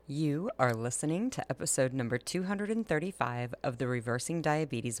You are listening to episode number 235 of the Reversing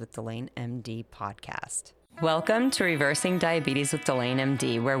Diabetes with Delane MD podcast. Welcome to Reversing Diabetes with Delane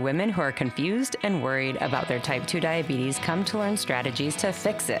MD, where women who are confused and worried about their type 2 diabetes come to learn strategies to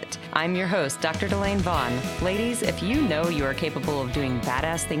fix it. I'm your host, Dr. Delane Vaughn. Ladies, if you know you are capable of doing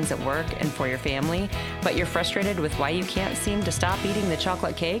badass things at work and for your family, but you're frustrated with why you can't seem to stop eating the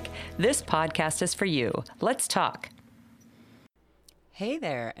chocolate cake, this podcast is for you. Let's talk. Hey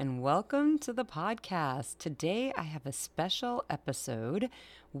there, and welcome to the podcast. Today I have a special episode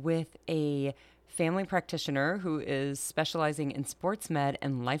with a family practitioner who is specializing in sports med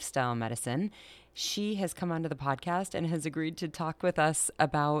and lifestyle medicine. She has come onto the podcast and has agreed to talk with us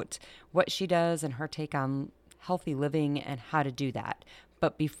about what she does and her take on healthy living and how to do that.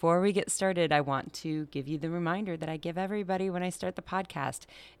 But before we get started, I want to give you the reminder that I give everybody when I start the podcast.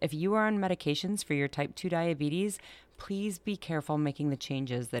 If you are on medications for your type 2 diabetes, please be careful making the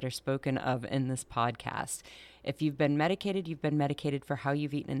changes that are spoken of in this podcast. If you've been medicated for how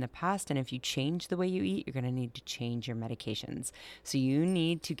you've eaten in the past. And if you change the way you eat, you're going to need to change your medications. So you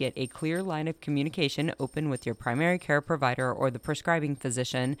need to get a clear line of communication open with your primary care provider or the prescribing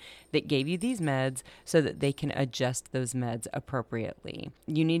physician that gave you these meds so that they can adjust those meds appropriately.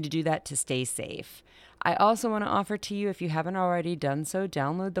 You need to do that to stay safe. I also want to offer to you, if you haven't already done so,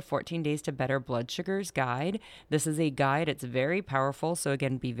 download the 14 Days to Better Blood Sugars guide. This is a guide. It's very powerful. So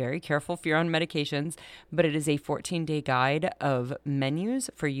again, be very careful if you're on medications, but it is a 14-day guide of menus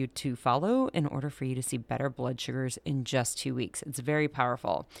for you to follow in order for you to see better blood sugars in just 2 weeks. It's very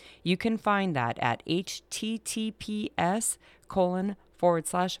powerful. You can find that at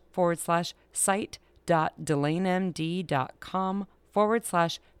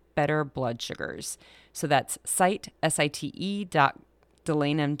https://site.delanemd.com/better blood sugars. So that's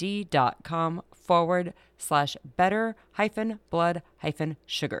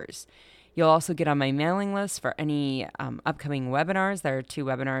site.delanemd.com/better-blood-sugars. You'll also get on my mailing list for any upcoming webinars. There are 2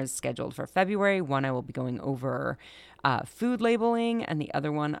 webinars scheduled for February. One I will be going over food labeling, and the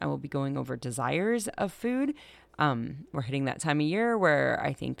other one I will be going over desires of food. We're hitting that time of year where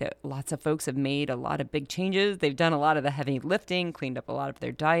I think that lots of folks have made a lot of big changes. They've done a lot of the heavy lifting, cleaned up a lot of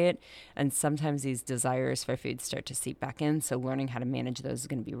their diet, and sometimes these desires for food start to seep back in. So learning how to manage those is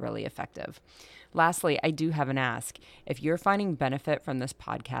going to be really effective. Lastly, I do have an ask. If you're finding benefit from this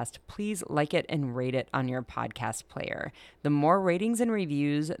podcast, please like it and rate it on your podcast player. The more ratings and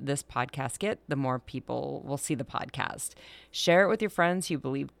reviews this podcast get, the more people will see the podcast. Share it with your friends who you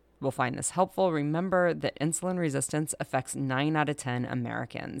believe will find this helpful. Remember that insulin resistance affects 9 out of 10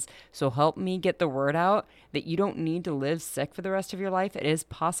 Americans. So help me get the word out that you don't need to live sick for the rest of your life. It is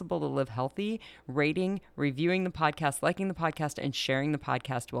possible to live healthy. Rating, reviewing the podcast, liking the podcast, and sharing the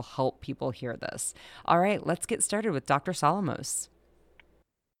podcast will help people hear this. All right, let's get started with Dr. Solomos.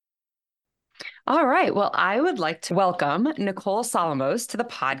 All right. Well, I would like to welcome Nicole Solomos to the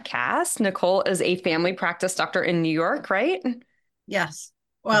podcast. Nicole is a family practice doctor in New York, right? Yes.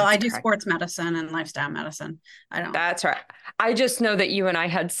 Well, That's I do correct. sports medicine and lifestyle medicine. I don't. That's right. I just know that you and I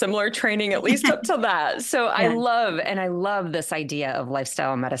had similar training, at least up to that. So I Yeah. love this idea of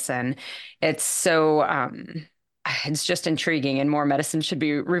lifestyle medicine. It's so, it's just intriguing, and more medicine should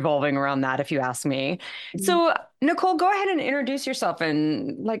be revolving around that, if you ask me. So, Nicole, go ahead and introduce yourself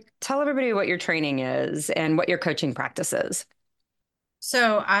and tell everybody what your training is and what your coaching practice is.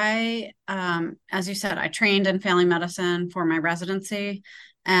 So as you said, I trained in family medicine for my residency,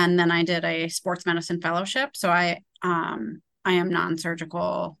 and then I did a sports medicine fellowship. So I am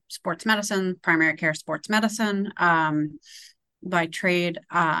non-surgical sports medicine, primary care sports medicine, by trade.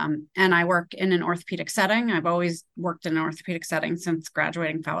 And I work in an orthopedic setting. I've always worked in an orthopedic setting since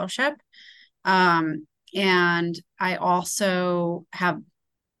graduating fellowship. And I also have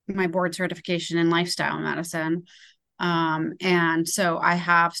my board certification in lifestyle medicine. And so I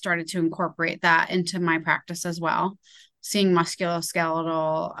have started to incorporate that into my practice as well. Seeing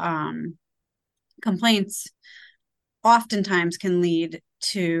musculoskeletal complaints oftentimes can lead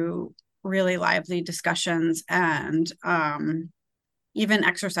to really lively discussions and even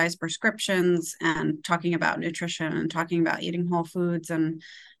exercise prescriptions, and talking about nutrition and talking about eating whole foods and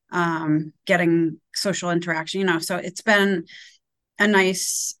getting social interaction. So it's been a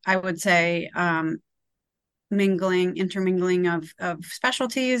nice, I would say, intermingling of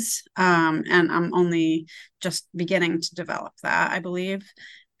specialties. And I'm only just beginning to develop that, I believe.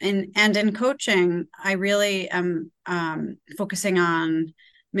 And in coaching, I really am focusing on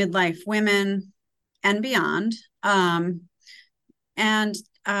midlife women and beyond. And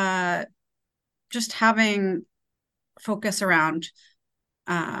just having focus around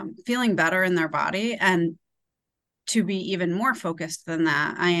feeling better in their body, and to be even more focused than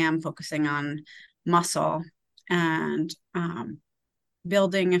that, I am focusing on muscle and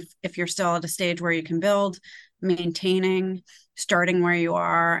building if you're still at a stage where you can build, maintaining, starting where you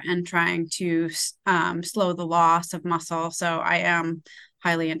are, and trying to slow the loss of muscle. So I am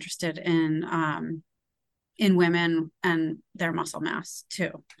highly interested in women and their muscle mass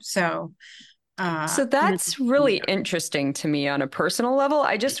too. So So that's really interesting to me on a personal level.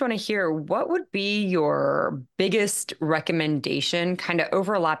 I just want to hear what would be your biggest recommendation, kind of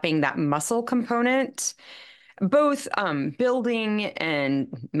overlapping that muscle component, both building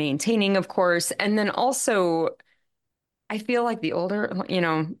and maintaining, of course, and then also I feel like the older,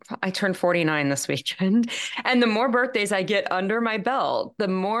 I turned 49 this weekend, and the more birthdays I get under my belt, the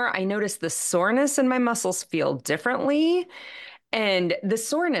more I notice the soreness in my muscles feel differently. And the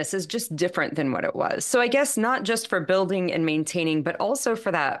soreness is just different than what it was. So I guess not just for building and maintaining, but also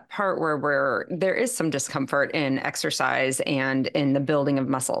for that part where there is some discomfort in exercise and in the building of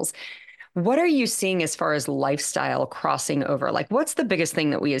muscles. What are you seeing as far as lifestyle crossing over? Like, what's the biggest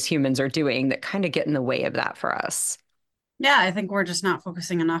thing that we as humans are doing that kind of get in the way of that for us? yeah, I think we're just not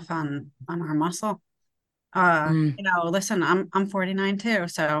focusing enough on our muscle. Mm. Listen, I'm 49 too,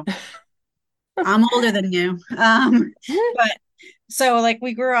 so I'm older than you. But so like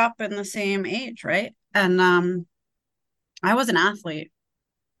we grew up in the same age, right? And I was an athlete,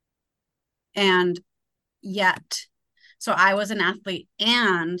 and yet so I was an athlete,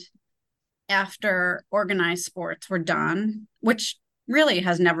 and after organized sports were done, which really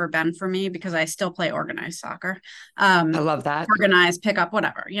has never been for me because I still play organized soccer. I Um, love that. Organized pickup,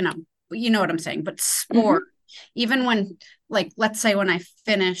 whatever, you know what I'm saying. But sport, Hmm. even when, like, let's say when I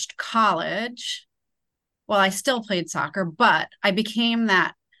finished college, well, I still played soccer, but I became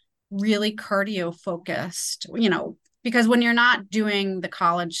that really cardio focused, because when you're not doing the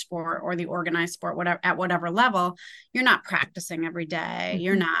college sport or the organized sport, whatever at whatever level, you're not practicing every day.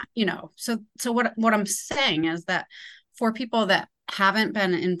 You're Hmm. not, so what I'm saying is that for people that haven't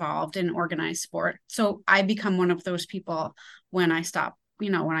been involved in organized sport, so I become one of those people when I stop,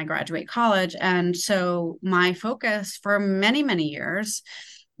 when I graduate college. And so my focus for many, many years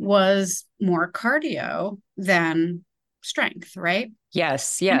was more cardio than strength, right?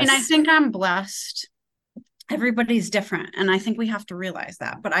 Yes, I mean, I yes. think I'm blessed. Everybody's different. And I think we have to realize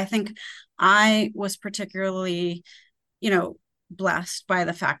that. But I think I was particularly, blessed by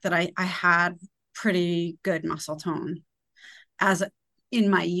the fact that I had pretty good muscle tone as in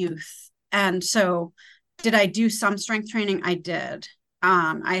my youth. And so did I do some strength training? I did.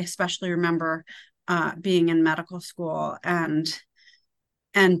 I especially remember being in medical school and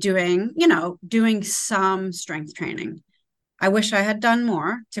doing some strength training. I wish I had done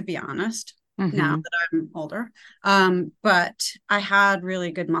more, to be honest, now Hmm. that I'm older. But I had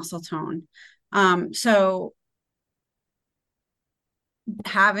really good muscle tone. So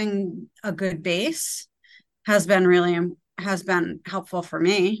having a good base has been helpful for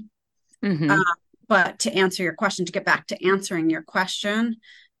me. Uh, Hmm. but to answer your question, to get back to answering your question,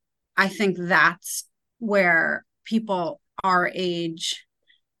 I think that's where people our age,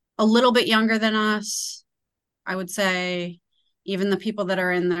 a little bit younger than us, I would say, even the people that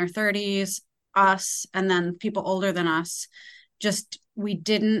are in their 30s, us, and then people older than us, just we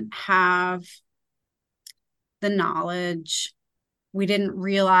didn't have the knowledge. We didn't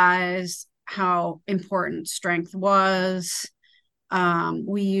realize how important strength was.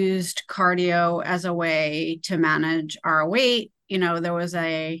 We used cardio as a way to manage our weight. There was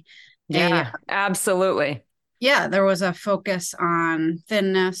a Yeah, absolutely. there was a focus on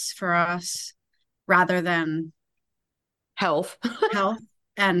thinness for us rather than Health. health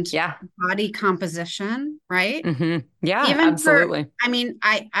and Yeah. body composition, right? Yeah, Even for, absolutely. I mean,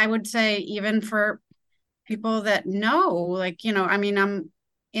 I would say even for people that know, like, I mean, I'm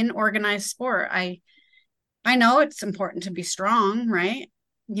in organized sport. I know it's important to be strong, right?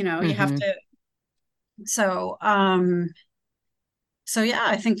 You have Hmm. to, so so yeah,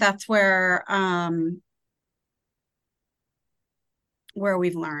 I think that's where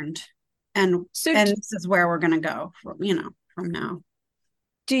we've learned. And So and this is where we're gonna go from now.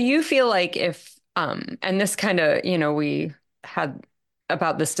 do you feel like if, and this kind of, we had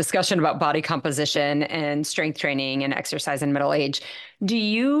about this discussion about body composition and strength training and exercise in middle age. Do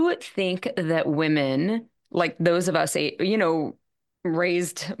you think that women, like those of us,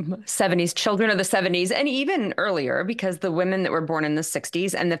 raised 70s, children of the 70s, and even earlier, because the women that were born in the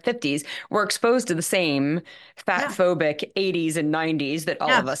 60s and the 50s were exposed to the same fat Yeah. phobic 80s and 90s that all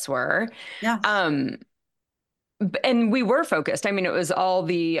of Yes. us were. Yes. Um, and we were focused. I mean, it was all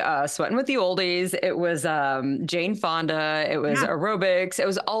the sweating with the oldies. It was Jane Fonda. It was Yeah. aerobics. It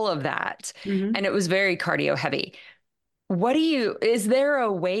was all of that. Hmm. And it was very cardio heavy. is there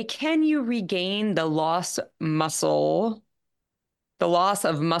a way, can you regain the loss of muscle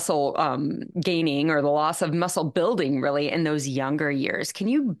gaining or the loss of muscle building really in those younger years? Can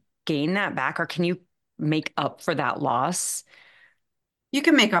you gain that back or can you make up for that loss? You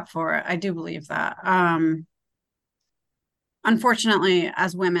can make up for it. I do believe that. Unfortunately,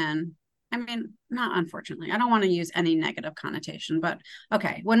 as women, I mean, not unfortunately, I don't want to use any negative connotation, but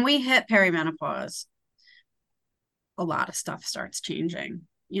okay, when we hit perimenopause, a lot of stuff starts changing,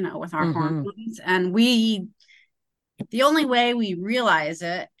 with our Mm-hmm. hormones. And the only way we realize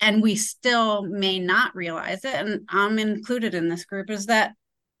it, and we still may not realize it, and I'm included in this group, is that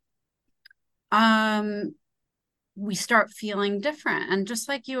um we start feeling different. And just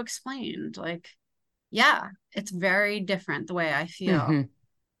like you explained, like, yeah, it's very different the way I feel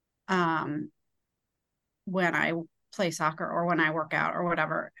Mm-hmm. um when I play soccer or when I work out or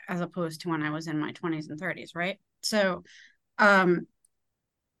whatever, as opposed to when I was in my 20s and 30s, right? Um,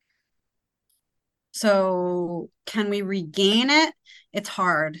 so can we regain it? It's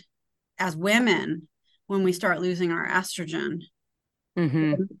hard as women when we start losing our estrogen.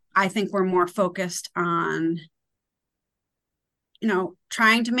 Mm-hmm. I think we're more focused on,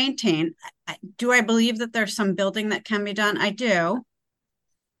 trying to maintain. Do I believe that there's some building that can be done? I do.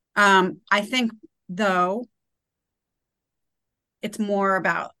 I think though it's more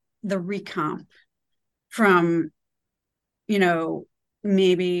about the recomp from, you know,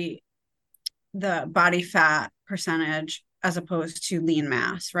 maybe the body fat percentage as opposed to lean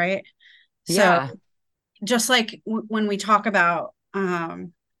mass, right? So Yeah. just like when we talk about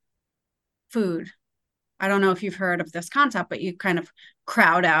food, I don't know if you've heard of this concept, but you kind of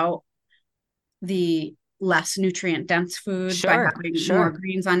crowd out the less nutrient dense foods by Sure. having more Sure.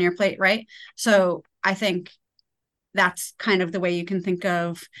 greens on your plate, right? So I think that's kind of the way you can think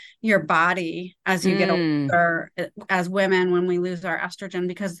of your body as you get Mm. older, as women, when we lose our estrogen,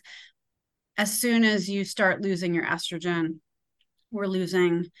 because as soon as you start losing your estrogen, we're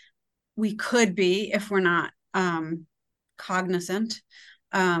losing, we could be, if we're not cognizant,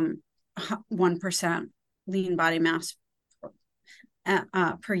 1% lean body mass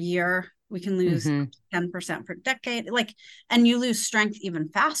per year. We can lose Mm-hmm. 10% per decade. Like, and you lose strength even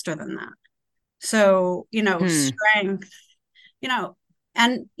faster than that. So, Hmm. strength, you know,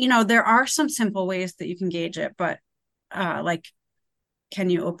 and, there are some simple ways that you can gauge it, but like, can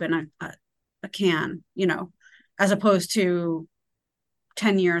you open a can, as opposed to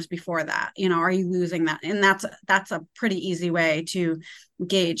 10 years before that, are you losing that? And that's a pretty easy way to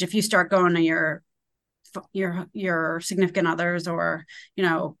gauge if you start going to your significant others, or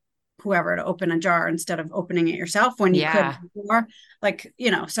whoever, to open a jar instead of opening it yourself when you could Yeah. before, like,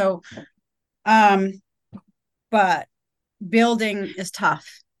 so um but building is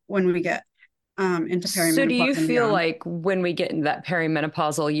tough when we get into So do you perimenopause and feel beyond. like when we get in that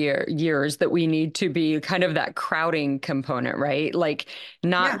perimenopausal years that we need to be kind of that crowding component, right? Like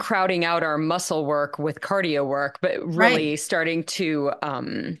not Yeah, crowding out our muscle work with cardio work, but right. really starting to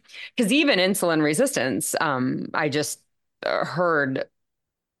because even insulin resistance, I just heard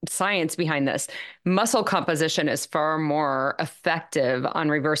science behind this. Muscle composition is far more effective on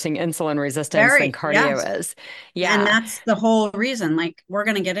reversing insulin resistance than Very, yes. cardio is. And Yeah. that's the whole reason. Like, we're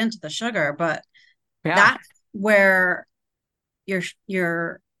going to get into the sugar, but Yeah. that's where you're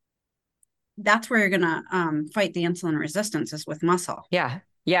you're that's where you're going to fight the insulin resistance, is with muscle. Yeah.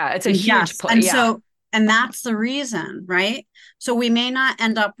 Yeah. It's a And huge yes, play. and Yeah. so, and that's the reason, right? So we may not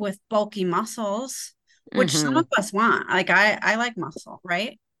end up with bulky muscles, which some Hmm. of us want. Like, I like muscle,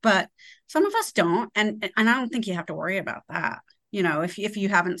 right? But some of us don't, and I don't think you have to worry about that. If you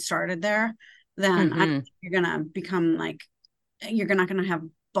haven't started there, then I don't Hmm. think you're gonna become like, you're not gonna have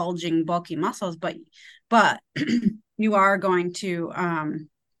bulging, bulky muscles, but you are going to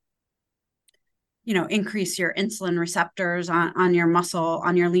increase your insulin receptors on your muscle,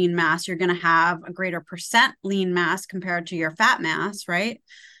 on your lean mass. You're going to have a greater percent lean mass compared to your fat mass, right?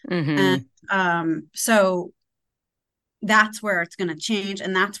 And Hmm. so that's where it's going to change,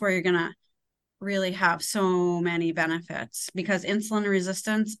 and that's where you're going to really have so many benefits, because insulin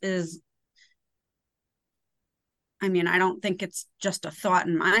resistance is, I mean, I don't think it's just a thought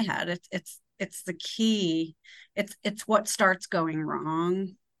in my head. It's the key. It's what starts going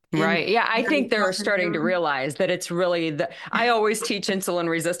wrong in Right. Yeah. I think they're menopause and starting to beyond. realize that it's really I always teach insulin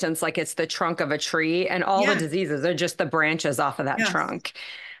resistance like it's the trunk of a tree and all the Yeah. diseases are just the branches off of that Yes. trunk.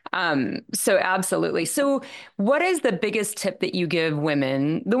 So absolutely. So what is the biggest tip that you give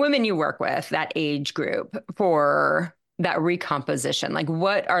women, the women you work with, that age group for that recomposition? Like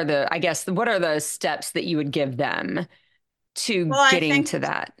I guess, what are the steps that you would give them to Well, I getting think, to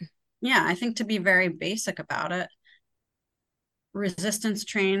that? yeah, I think to be very basic about it, resistance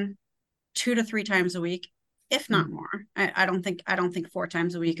train 2 to 3 times a week, if not more. I don't think 4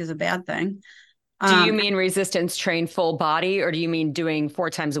 times a week is a bad thing. Do you Um, mean resistance train full body, or do you mean doing 4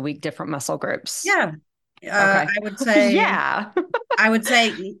 times a week different muscle groups? yeah, Okay. I would say Yeah.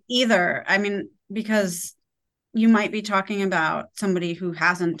 either. I mean, because you might be talking about somebody who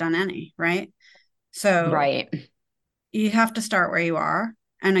hasn't done any, right? So Right. you have to start where you are.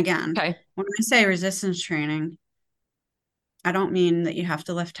 And again, Okay. when I say resistance training, I don't mean that you have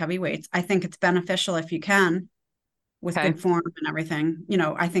to lift heavy weights. I think it's beneficial if you can with Okay. good form and everything.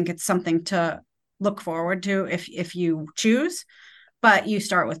 I think it's something to look forward to if you choose, but you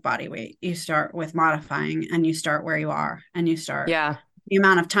start with body weight. You start with modifying and you start where you are and you start Yeah. the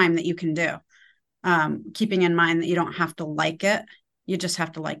amount of time that you can do. Keeping in mind that you don't have to like it. You just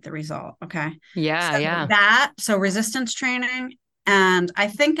have to like the result. Okay. Yeah. So Yeah. so resistance training. And I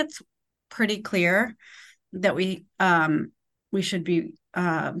think it's pretty clear that we should be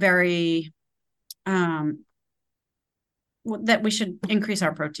very that we should increase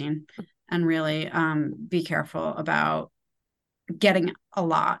our protein and really be careful about getting a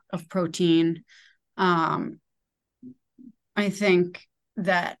lot of protein. Um, I think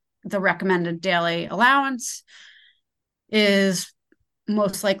that the recommended daily allowance is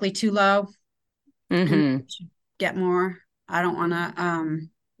most likely too low and Mm-hmm. get more. I don't want to, I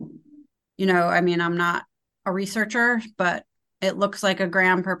mean, I'm not a researcher, but it looks like a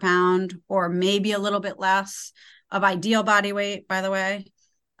gram per pound or maybe a little bit less of ideal body weight, by the way.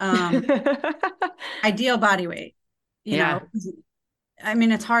 Um, Ideal body weight, you Yeah. know, I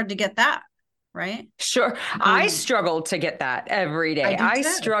mean, it's hard to get that, right? Sure. I Um, struggle to get that every I day. do I too.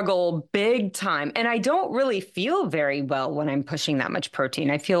 struggle big time. And I don't really feel very well when I'm pushing that much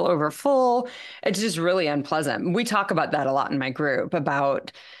protein. I feel overfull. It's just really unpleasant. We talk about that a lot in my group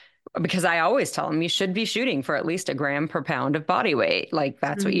about because I always tell them you should be shooting for at least a gram per pound of body weight. Like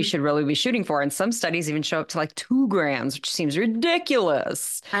that's what you Mhm. should really be shooting for. And some studies even show up to like 2 grams, which seems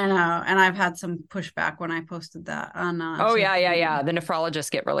ridiculous. I know. And I've had some pushback when I posted that on Oh, social yeah, yeah, media. yeah. The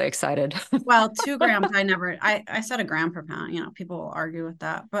nephrologists get really excited. Well, 2 grams, I said a gram per pound. People will argue with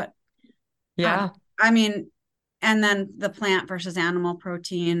that, but I don't, Yeah, I mean, and then the plant versus animal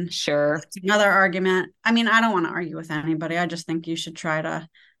protein, sure. that's another argument. I mean, I don't want to argue with anybody. I just think you should try to,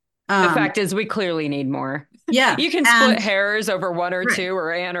 The um, fact is, we clearly need more. yeah. You can split And hairs over one or right. two,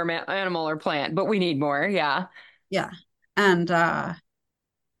 or animal or plant, but we need more. Yeah. Yeah. And, and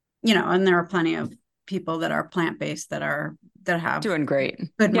there are plenty of people that are plant-based that have Doing great.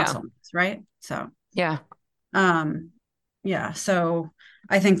 good Yeah. muscle mass, right? So, Yeah. um, yeah. So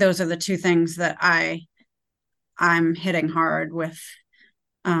I think those are the two things that I'm hitting hard with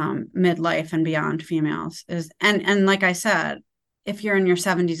midlife and beyond females is and like I said, if you're in your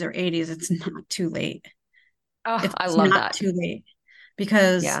 70s or 80s, it's not too late. Oh, It's I love not that. too late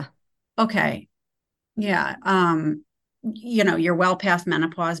because Yeah. okay, yeah, you're well past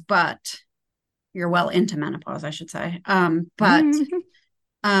menopause, but you're well into menopause, I should say. But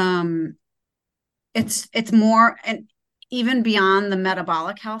um it's more and even beyond the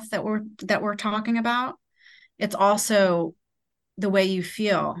metabolic health that we're talking about, it's also the way you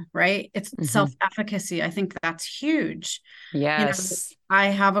feel, right? It's Hmm. self-efficacy. I think that's huge. You know, Yes. I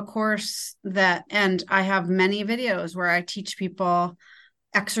have a course and I have many videos where I teach people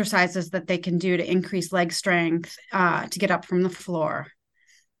exercises that they can do to increase leg strength, to get up from the floor,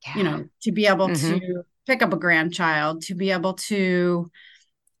 Yeah. to be able Hmm. to pick up a grandchild, to be able to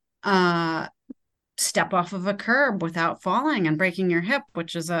uh, step off of a curb without falling and breaking your hip,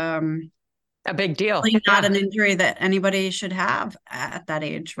 which is A big deal. really not Yeah. an injury that anybody should have at that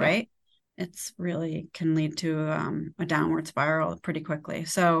age, Yeah. right? It's really can lead to a downward spiral pretty quickly.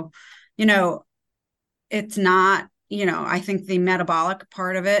 So, you know, it's not, I think the metabolic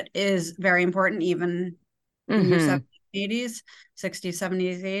part of it is very important, even in your Hmm. 70s, 80s, 60s,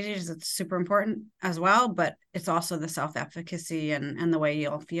 70s, 80s. It's super important as well, but it's also the self-efficacy and the way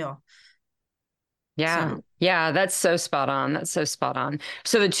you'll feel. Yeah. So, Yeah, that's so spot on. That's so spot on.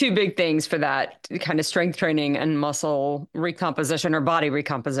 So the two big things for that kind of strength training and muscle recomposition or body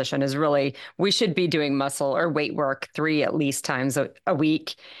recomposition is really we should be doing muscle or weight work three at least times a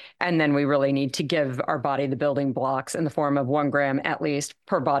week. And then we really need to give our body the building blocks in the form of 1 gram at least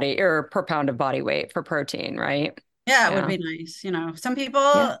per body or per pound of body weight for protein, right? yeah, it would Yeah. be nice. Some Yeah.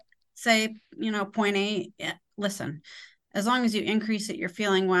 people say, point eight. Yeah, listen, as long as you increase it, you're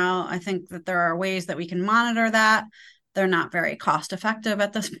feeling well. I think that there are ways that we can monitor that. They're not very cost effective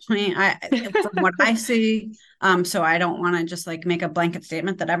at this point. From what I see. So I don't want to just like make a blanket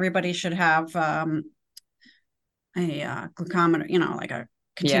statement that everybody should have a glucometer, like a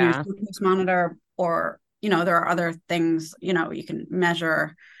continuous Yeah. glucose monitor or there are other things, you can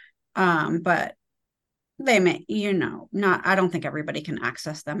measure, but they may, not, I don't think everybody can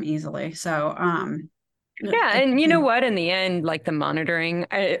access them easily. So, Yeah, and you know what? In the end, like the monitoring,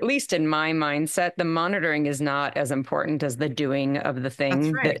 at least in my mindset, the monitoring is not as important as the doing of the that's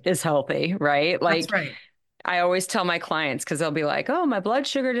thing right. that is healthy, right? That's Like right. I always tell my clients because they'll be like, "Oh, my blood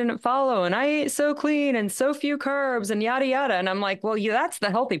sugar didn't follow, and I ate so clean and so few carbs and yada yada." And I'm like, "Well, yeah, that's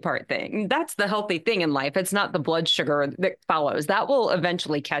the healthy part thing. That's the healthy thing in life. It's not the blood sugar that follows. That will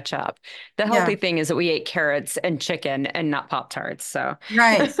eventually catch up. The Yeah. healthy thing is that we ate carrots and chicken and not Pop-Tarts." So,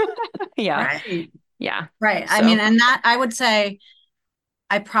 Right. yeah, Right. yeah. Right. I mean, So, and that I would say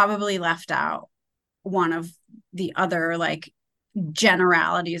I probably left out one of the other like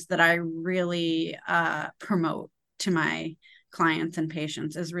generalities that I really promote to my clients and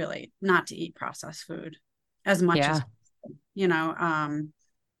patients is really not to eat processed food as much as yeah. possible.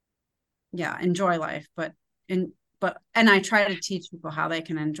 Yeah, enjoy life, and I try to teach people how they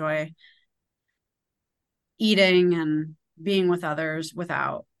can enjoy eating and being with others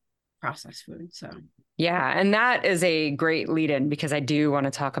without processed food. So Yeah, and that is a great lead in because I do want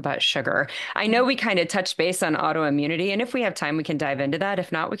to talk about sugar. I know we kind of touched base on autoimmunity, and if we have time, we can dive into that.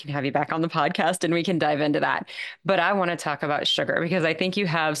 If not, we can have you back on the podcast and we can dive into that. But I want to talk about sugar because I think you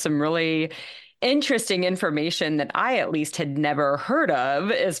have some really interesting information that I at least had never heard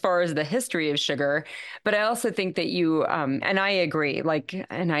of as far as the history of sugar. But I also think that and I agree, like,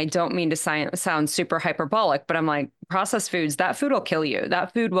 and I don't mean to sound super hyperbolic, but I'm like, processed foods, that food will kill you.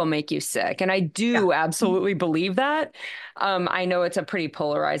 That food will make you sick. And I yeah, do absolutely believe that. I know it's a pretty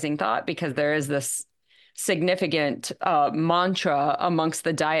polarizing thought because there is this significant mantra amongst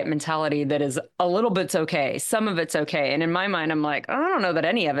the diet mentality that is a little bit's okay. Some of it's okay. And in my mind, I'm like, I don't know that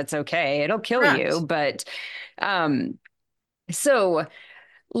any of it's okay. It'll kill you. correct. But um, so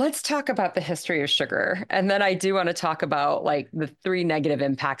let's talk about the history of sugar. And then I do want to talk about like the three negative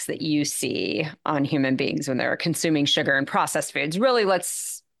impacts that you see on human beings when they're consuming sugar and processed foods. Really,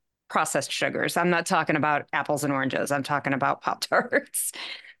 let's processed sugars. I'm not talking about apples and oranges. I'm talking about Pop-Tarts.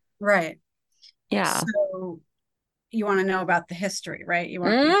 Right. Yeah. So you want to know about the history, right? You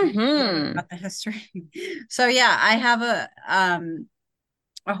want to know a little bit Hmm. about the history. So yeah, I have a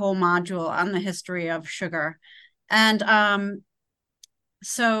whole module on the history of sugar. And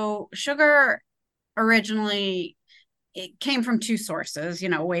so sugar originally it came from two sources,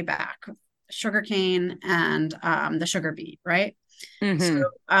 way back, sugarcane and the sugar beet, right? So Hmm.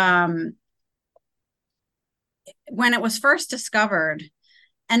 um, when it was first discovered,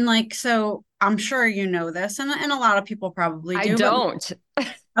 and like, so I'm sure you know this, and a lot of people probably I do, but don't.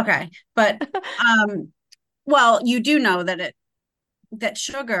 okay, but well, you do know that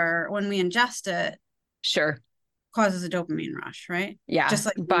sugar, when we ingest it, Sure. causes a dopamine rush, right? Yeah. Just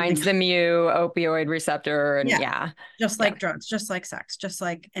like Binds anything the else. mu opioid receptor. And Yeah. yeah. Just Yeah. like drugs, just like sex, just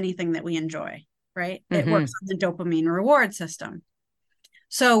like anything that we enjoy, right? It works Hmm. on the dopamine reward system.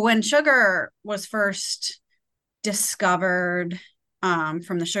 So when sugar was first discovered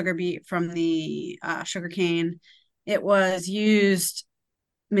from the sugar beet, from the sugar cane, it was used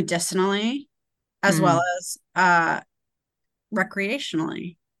medicinally as well Mm. as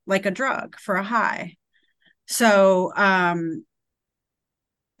recreationally, like a drug for a high. So, and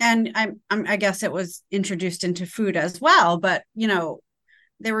I guess it was introduced into food as well, but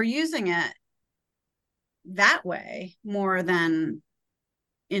they were using it that way more than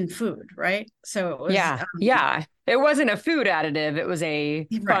in food, right? So it was Yeah. Yeah. It wasn't a food additive. It was a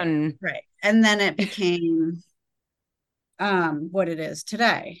right, fun. right, and then it became what it is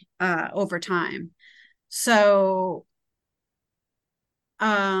today over time. So,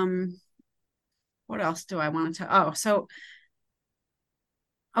 um, what else do I want to? Oh, so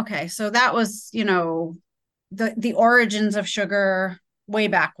okay, so that was the origins of sugar way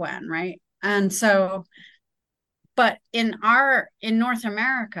back when, right? And so, but in North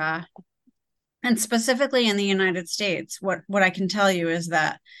America, and specifically in the United States, what I can tell you is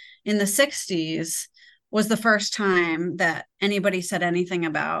that in the 60s was the first time that anybody said anything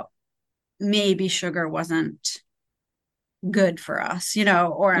about maybe sugar wasn't good for us,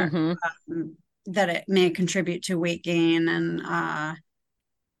 or Hmm. that it may contribute to weight gain and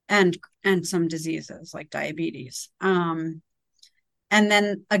and some diseases like diabetes. And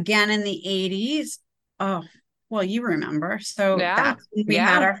then again in the 80s, oh, well, you remember. So Yeah. that's when we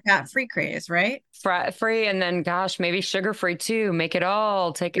had Yeah. our fat-free craze, right? Fat free and then gosh, maybe sugar free too. Make it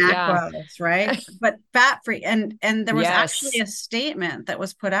all. Take it. Yeah. Macros, right? But fat-free, and there was actually Yes. a statement that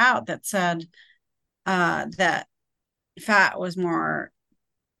was put out that said that fat was more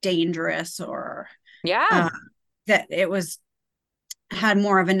dangerous, or Yeah. uh, that it was had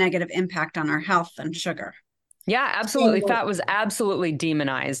more of a negative impact on our health than sugar. Yeah, absolutely. So, Fat was absolutely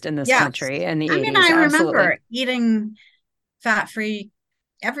demonized in this yes. country in the I mean, 80s. I Absolutely. remember eating fat-free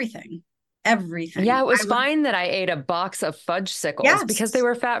everything, Yeah, everything. it was I would, fine that I ate a box of fudge sickles because they yes,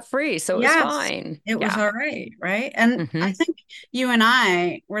 were fat free. So it was yes, fine. it was Yeah. all right, right? And I Hmm. think you and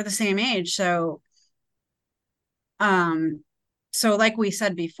I were the same age, um, so like we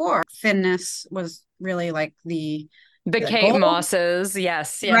said before, thinness was really like The the Kate goal, Mosses.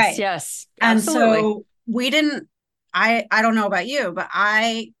 Yes, yes, right? yes. And Absolutely. so we didn't. I don't know about you, but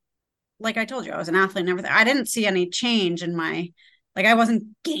like I told you, I was an athlete and everything. I didn't see any change in my, like, I wasn't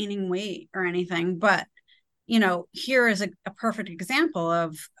gaining weight or anything. But here is a perfect example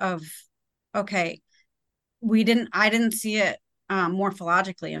of okay, I didn't see it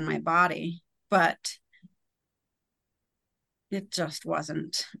morphologically in my body, but it just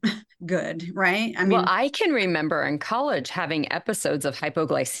wasn't good, right? I Well, mean, I can remember in college having episodes of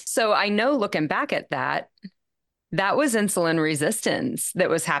hypoglycemia. So I know looking back at that, that was insulin resistance that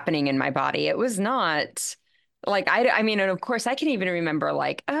was happening in my body. It was not like I mean, and of course I can even remember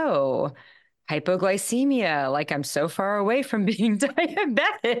like, oh, hypoglycemia, like I'm so far away from being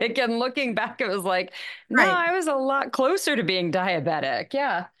diabetic. And looking back, it was like, no, right. I was a lot closer to being diabetic.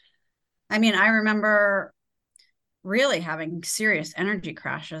 Yeah. I mean, I remember really having serious energy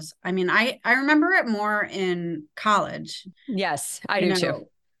crashes. I mean, I remember it more in college, Yes, I you do too.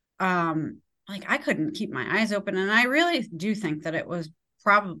 know, like I couldn't keep my eyes open, and I really do think that it was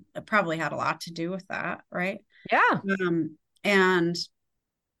probably had a lot to do with that, right? Yeah. And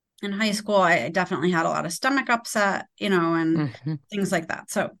in high school, I definitely had a lot of stomach upset, and Hmm. things like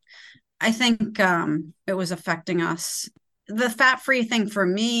that. So I think it was affecting us. The fat-free thing for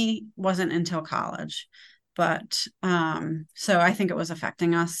me wasn't until college, but so I think it was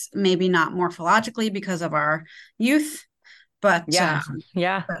affecting us, maybe not morphologically because of our youth, but Yeah.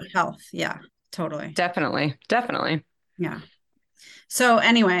 Yeah. health. Yeah, totally. Definitely. Definitely. Yeah. So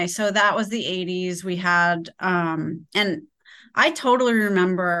anyway, so that was the 80s. We had and I totally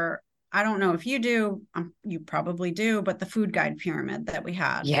remember, I don't know if you do, you probably do, but the food guide pyramid that we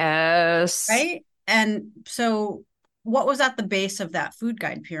had, Yes. right? And so what was at the base of that food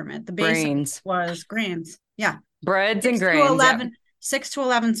guide pyramid? The base Grains, was grains. Yeah. breads and 6 to grains. Yep. 11 6 to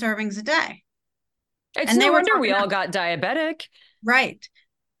 11 servings a day. It's And they no were wonder we talking all about, got diabetic. right.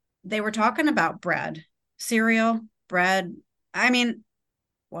 They were talking about bread, cereal, bread. I mean,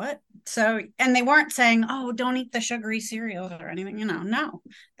 what? So, and they weren't saying, oh, don't eat the sugary cereals or anything, no,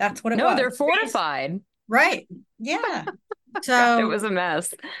 that's what it No, was. they're fortified. Right. Yeah. God, it So was a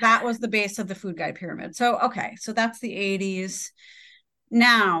mess. that was the base of the food guide pyramid. So, okay. So that's the 80s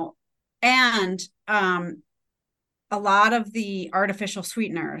now. And a lot of the artificial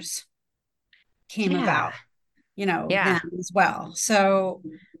sweeteners came Yeah. about, then Yeah. as well. So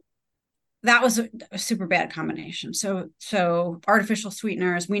that was a super bad combination. So artificial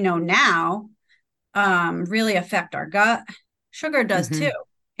sweeteners, we know now, really affect our gut. Sugar does Hmm. too,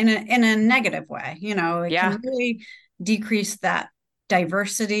 in a negative way. It Yeah. can really decrease that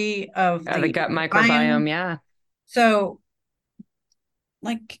diversity of The the gut microbiome. microbiome. Yeah. So,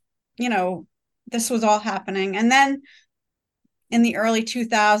 like, you know, this was all happening. And then in the early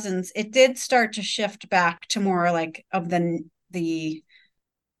 2000s, it did start to shift back to more like of the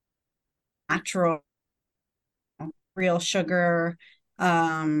natural, real sugar,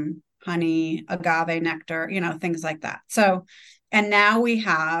 honey, agave nectar, things like that. So, and now we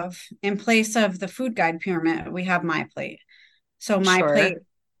have, in place of the food guide pyramid, we have my plate. So my plate Sure.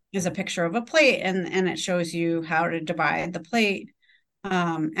 is a picture of a plate, and it shows you how to divide the plate.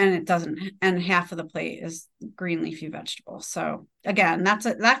 And it doesn't, and half of the plate is green leafy vegetables. So again, that's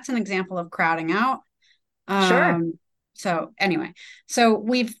an example of crowding out. Sure. So anyway, so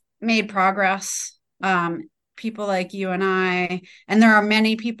we've made progress. People like you and I, and there are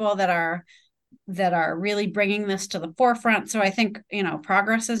many people that are really bringing this to the forefront. So I think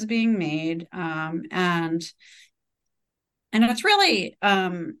progress is being made, and it's really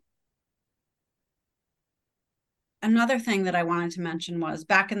another thing that I wanted to mention was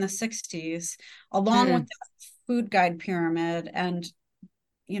back in the 60s, along with Mm. the food guide pyramid and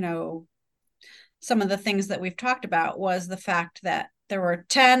you know some of the things that we've talked about, was the fact that there were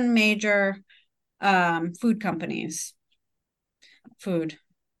 10 major food companies, food,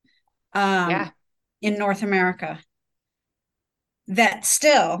 Yeah. um, in North America that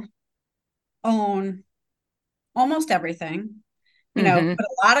still own almost everything, Hmm. put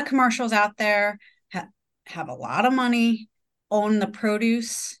a lot of commercials out there, have a lot of money, own the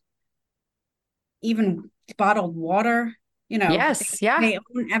produce, even bottled water, Yes. Yeah. they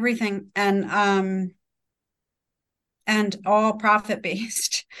own everything. and all profit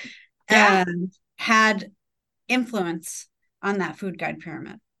based Yeah. and had influence on that food guide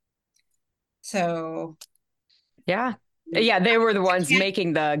pyramid. So Yeah. Yeah, they were the I ones can't,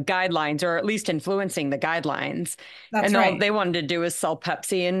 making the guidelines or at least influencing the guidelines. that's And all right. they wanted to do is sell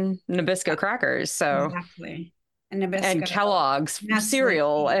Pepsi and Nabisco crackers. So, Exactly. And and Nabisco, Kellogg's Nestle,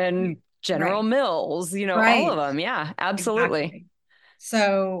 cereal and General right, Mills, all of right, them. Yeah, absolutely. exactly.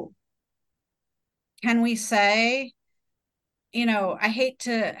 So can we say, I hate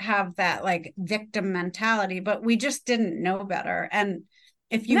to have that like victim mentality, but we just didn't know better. And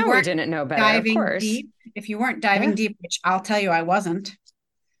if you No, we weren't didn't know better, of diving course. deep, if you weren't diving Yeah, deep, which I'll tell you I wasn't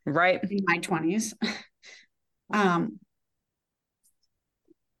right. in my 20s, um,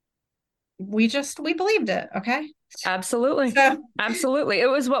 we believed it. Okay. Absolutely. So Absolutely. It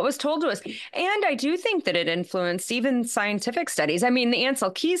was what was told to us. And I do think that it influenced even scientific studies. I mean, the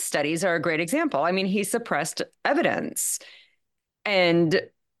Ansel Keys studies are a great example. I mean, he suppressed evidence. And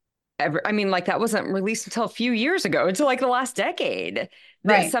I mean, like that wasn't released until a few years ago, until like the last decade,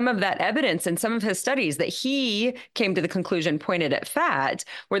 that right. some of that evidence and some of his studies that he came to the conclusion pointed at fat,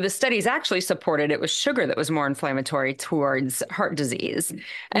 where the studies actually supported it was sugar that was more inflammatory towards heart disease.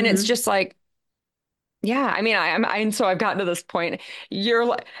 And it's Mm-hmm. just like, yeah, I mean, and so I've gotten to this point. You're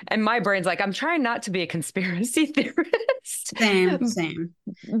like, and my brain's like, I'm trying not to be a conspiracy theorist, Same.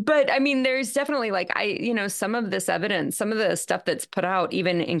 but I mean, there's definitely like some of this evidence, some of the stuff that's put out,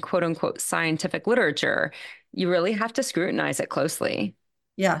 even in quote unquote scientific literature, you really have to scrutinize it closely.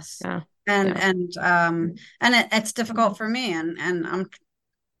 Yes. Yeah, And yeah, it's difficult for me, and I'm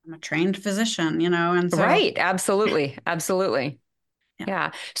a trained physician, and so right. Absolutely, absolutely. yeah.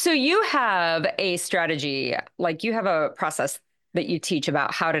 Yeah. So you have a strategy, like you have a process that you teach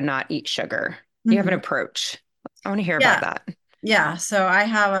about how to not eat sugar. You have an Mhm. approach. I want to hear about Yeah. that. Yeah. So I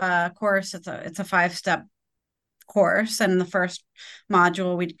have a course, it's a 5-step course. And the first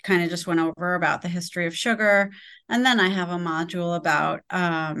module, we kind of just went over about the history of sugar. And then I have a module about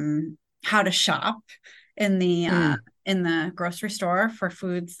how to shop in the uh, Mm, in the grocery store for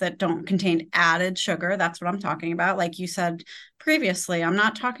foods that don't contain added sugar. That's what I'm talking about. Like you said previously, I'm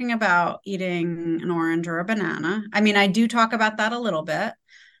not talking about eating an orange or a banana. I mean, I do talk about that a little bit,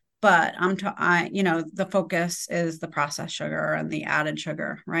 but the focus is the processed sugar and the added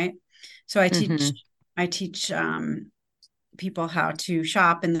sugar, right? So hmm I teach people how to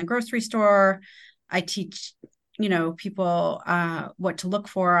shop in the grocery store. I teach, people what to look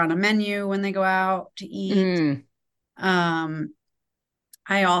for on a menu when they go out to eat. mm, Um,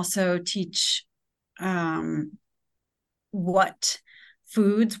 I also teach um, what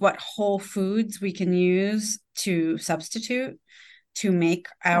what whole foods we can use to substitute to make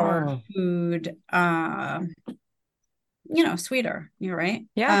our oh, food, sweeter. You're right.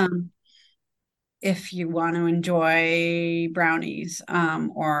 yeah. If you want to enjoy brownies,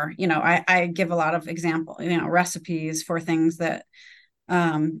 or I give a lot of example, recipes for things that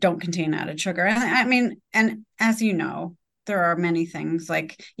don't contain added sugar. And I mean, and as you know, there are many things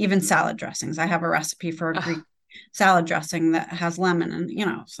like even salad dressings. I have a recipe for a Ugh, Greek salad dressing that has lemon,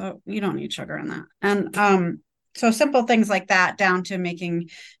 and so you don't need sugar in that. And so simple things like that, down to making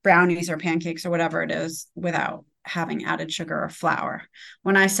brownies or pancakes or whatever it is without having added sugar or flour.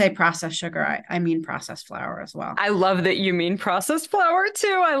 When I say processed sugar, I mean processed flour as well. I love that you mean processed flour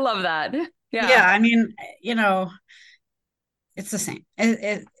too. I love that. Yeah, Yeah. I mean, it's the same.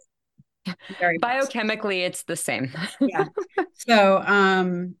 Very processed. Biochemically, it's the same. Yeah. So,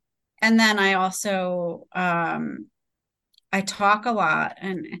 and then I also I talk a lot,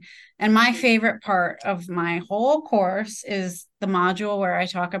 and my favorite part of my whole course is the module where I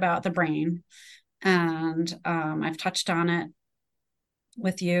talk about the brain, and I've touched on it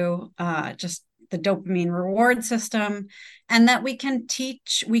with you, just the dopamine reward system, and that we can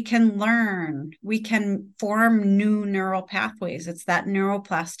learn, we can form new neural pathways. It's that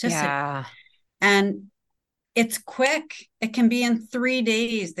neuroplasticity, Yeah. and it's quick. It can be in 3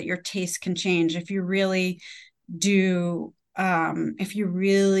 days that your taste can change if you really do, if you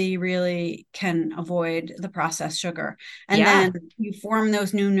really, really can avoid the processed sugar. And then Yeah. you form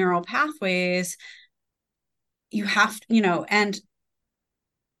those new neural pathways. You have, and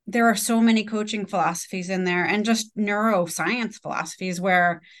there are so many coaching philosophies in there, and just neuroscience philosophies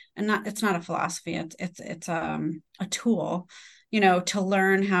where, and not, it's not a philosophy, it's a tool, to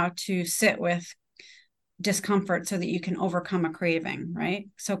learn how to sit with discomfort so that you can overcome a craving, right?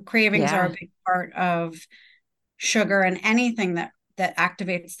 So cravings are a Yeah. big part of sugar and anything that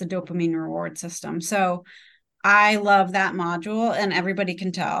activates the dopamine reward system. So I love that module, and everybody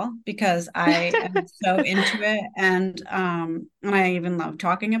can tell because I am so into it, and I even love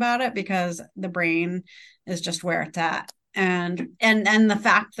talking about it because the brain is just where it's at. And the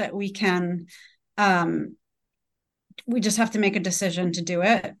fact that um we just have to make a decision to do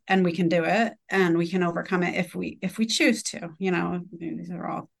it, and we can do it, and we can overcome it if we choose to. These are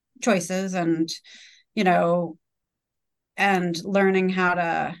all choices, and you know and learning how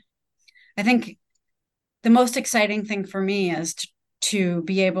to, I think the most exciting thing for me is to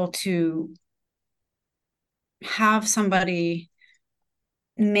be able to have somebody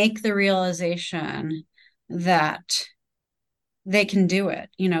make the realization that they can do it.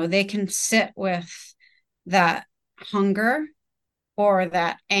 They can sit with that hunger or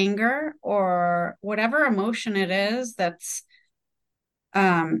that anger or whatever emotion it is that's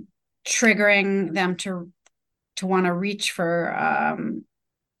um, triggering them to want to reach for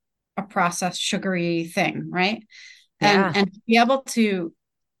a processed sugary thing, right? and Yeah. and be able to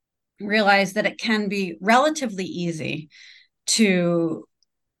realize that it can be relatively easy to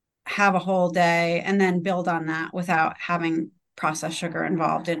have a whole day and then build on that without having processed sugar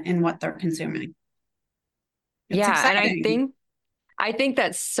involved in what they're consuming. It's Yeah. And exciting. I think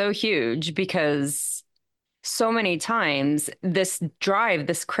that's so huge because so many times this drive,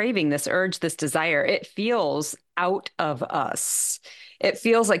 this craving, this urge, this desire, it feels out of us. It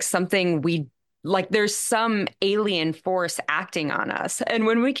feels like something like there's some alien force acting on us. And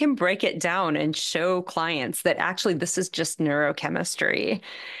when we can break it down and show clients that actually this is just neurochemistry,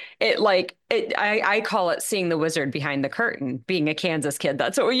 I call it seeing the wizard behind the curtain, being a Kansas kid.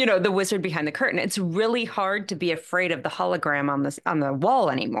 That's what, the wizard behind the curtain. It's really hard to be afraid of the hologram on the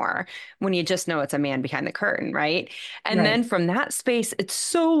wall anymore when you just know it's a man behind the curtain, right? And Right. then from that space, it's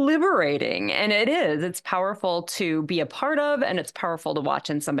so liberating. And it is. It's powerful to be a part of, and it's powerful to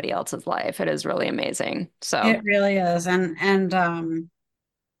watch in somebody else's life. It is really amazing. So, It really is. And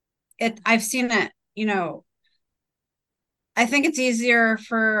I've seen it, I think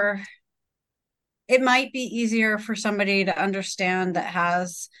it might be easier for somebody to understand that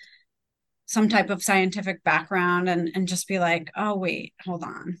has some type of scientific background, and just be like, oh wait, hold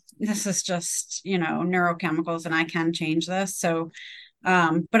on, this is just neurochemicals, and I can change this. So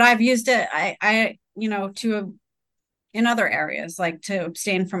but I've used it, to in other areas, like to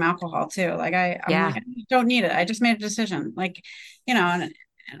abstain from alcohol too. Like I'm like, yeah. I don't need it, I just made a decision, like, and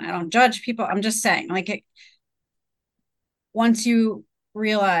I don't judge people. I'm just saying, like, once you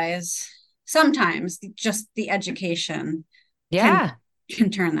realize, sometimes just the education can Yeah. can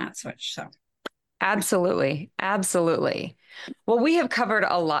turn that switch. So Absolutely. Absolutely. Well, we have covered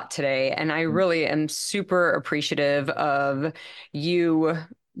a lot today, and I really am super appreciative of you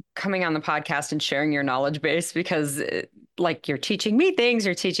coming on the podcast and sharing your knowledge base because, like, you're teaching me things,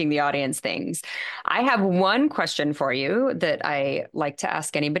 you're teaching the audience things. I have one question for you that I like to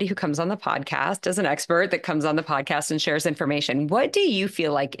ask anybody who comes on the podcast as an expert that comes on the podcast and shares information. What do you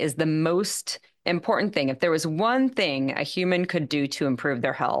feel like is the most important thing? If there was one thing a human could do to improve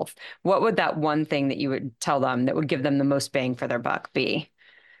their health, what would that one thing that you would tell them that would give them the most bang for their buck be?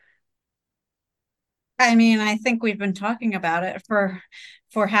 I mean, I think we've been talking about it for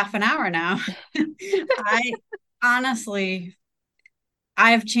half an hour now. I honestly,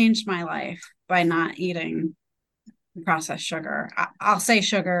 I've changed my life by not eating processed sugar. I'll say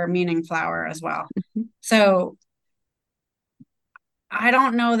sugar, meaning flour as well. So I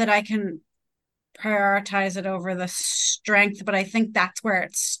don't know that I can prioritize it over the strength, but I think that's where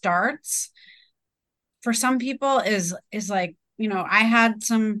it starts. For some people is like, I had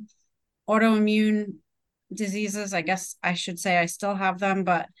some autoimmune diseases. I guess I should say I still have them,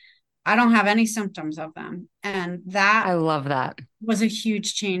 but I don't have any symptoms of them. And that I love that. was a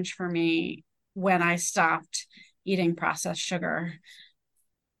huge change for me when I stopped eating processed sugar.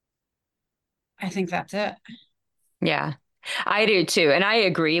 I think that's it. Yeah. I do too. And I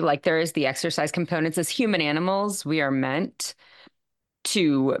agree. Like there is the exercise components. As human animals, we are meant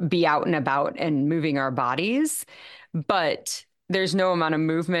to be out and about and moving our bodies, but there's no amount of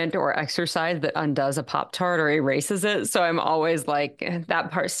movement or exercise that undoes a Pop Tart or erases it. So I'm always like,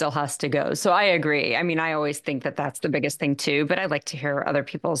 that part still has to go. So I agree. I mean, I always think that that's the biggest thing too, but I like to hear other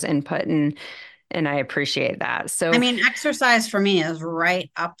people's input and I appreciate that. I So mean, exercise for me is right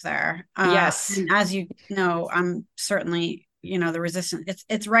up there. yes. And as you know, I'm certainly, the resistance.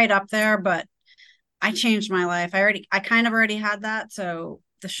 It's right up there, but I changed my life. I kind of already had that, so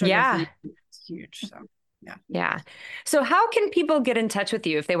the sugar thing Yeah. is huge. So yeah. Yeah. So how can people get in touch with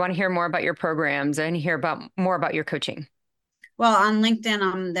you if they want to hear more about your programs and hear about more about your coaching? Well, on LinkedIn,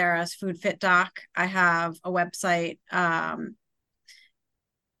 I'm there as Food Fit Doc. I have a website,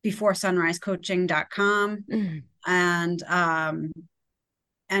 beforesunrisecoaching.com. Mm.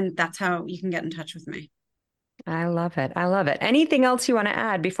 And that's how you can get in touch with me. I love it. I love it. Anything else you want to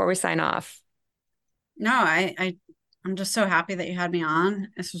add before we sign off? No, I'm just so happy that you had me on.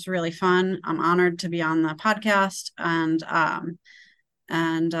 This was really fun. I'm honored to be on the podcast, and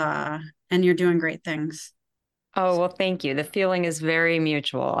you're doing great things. Oh, well, thank you. The feeling is very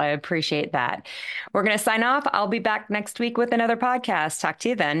mutual. I appreciate that. We're going to sign off. I'll be back next week with another podcast. Talk to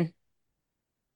you then.